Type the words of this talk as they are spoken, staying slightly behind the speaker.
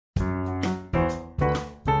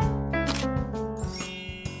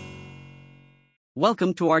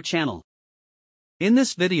Welcome to our channel. In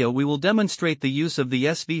this video we will demonstrate the use of the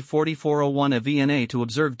SV4401A VNA to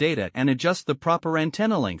observe data and adjust the proper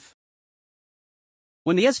antenna length.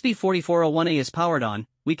 When the SV4401A is powered on,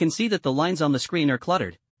 we can see that the lines on the screen are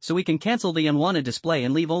cluttered, so we can cancel the unwanted display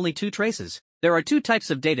and leave only two traces. There are two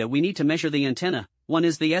types of data we need to measure the antenna. One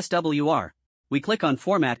is the SWR. We click on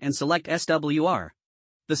Format and select SWR.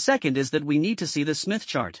 The second is that we need to see the Smith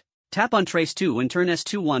chart. Tap on Trace 2 and turn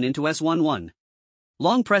S21 into S11.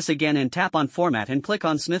 Long press again and tap on Format and click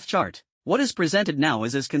on Smith chart. What is presented now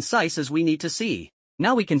is as concise as we need to see.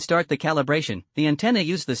 Now we can start the calibration. The antenna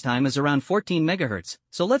used this time is around 14 MHz,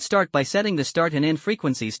 so let's start by setting the start and end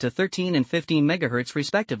frequencies to 13 and 15 MHz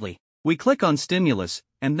respectively. We click on Stimulus,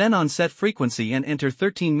 and then on Set Frequency and enter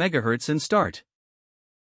 13 MHz in Start.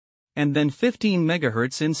 And then 15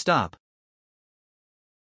 MHz in Stop.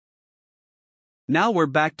 Now we're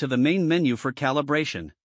back to the main menu for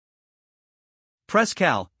calibration. Press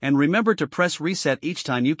Cal, and remember to press Reset each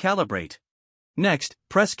time you calibrate. Next,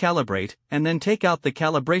 press Calibrate, and then take out the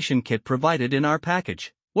calibration kit provided in our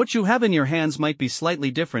package. What you have in your hands might be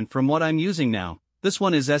slightly different from what I'm using now. This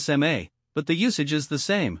one is SMA, but the usage is the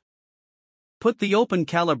same. Put the Open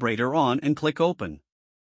Calibrator on and click Open.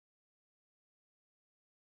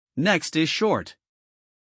 Next is Short.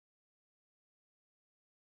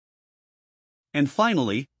 And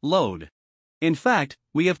finally, Load. In fact,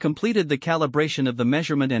 we have completed the calibration of the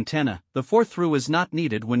measurement antenna. The fourth through is not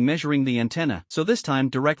needed when measuring the antenna, so this time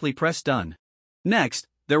directly press Done. Next,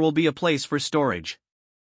 there will be a place for storage.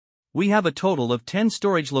 We have a total of 10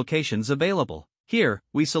 storage locations available. Here,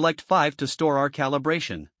 we select 5 to store our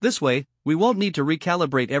calibration. This way, we won't need to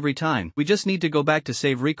recalibrate every time. We just need to go back to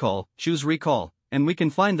Save Recall, choose Recall, and we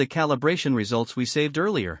can find the calibration results we saved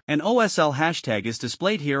earlier. An OSL hashtag is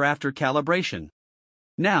displayed here after calibration.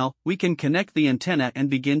 Now, we can connect the antenna and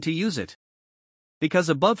begin to use it. Because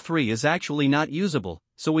above 3 is actually not usable,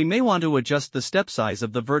 so we may want to adjust the step size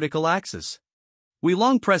of the vertical axis. We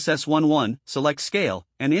long press S11, select Scale,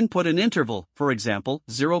 and input an interval, for example,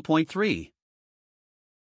 0.3.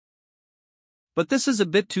 But this is a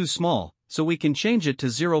bit too small, so we can change it to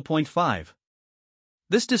 0.5.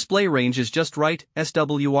 This display range is just right.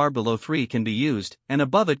 SWR below 3 can be used, and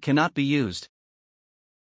above it cannot be used.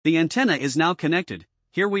 The antenna is now connected.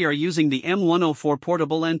 Here we are using the M104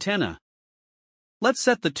 portable antenna. Let's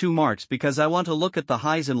set the two marks because I want to look at the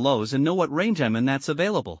highs and lows and know what range I'm in that's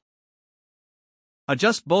available.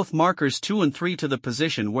 Adjust both markers 2 and 3 to the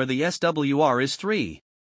position where the SWR is 3.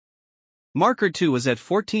 Marker 2 is at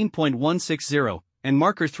 14.160, and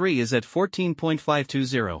marker 3 is at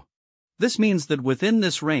 14.520. This means that within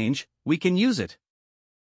this range, we can use it.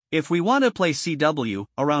 If we want to place CW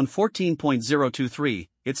around 14.023,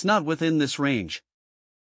 it's not within this range.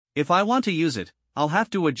 If I want to use it, I'll have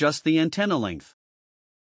to adjust the antenna length.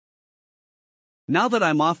 Now that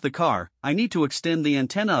I'm off the car, I need to extend the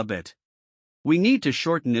antenna a bit. We need to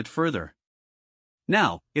shorten it further.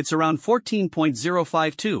 Now, it's around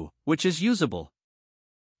 14.052, which is usable.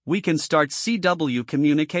 We can start CW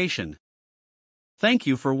communication. Thank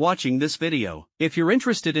you for watching this video. If you're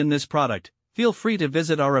interested in this product, feel free to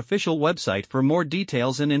visit our official website for more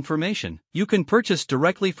details and information. You can purchase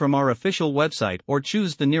directly from our official website or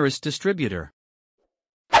choose the nearest distributor.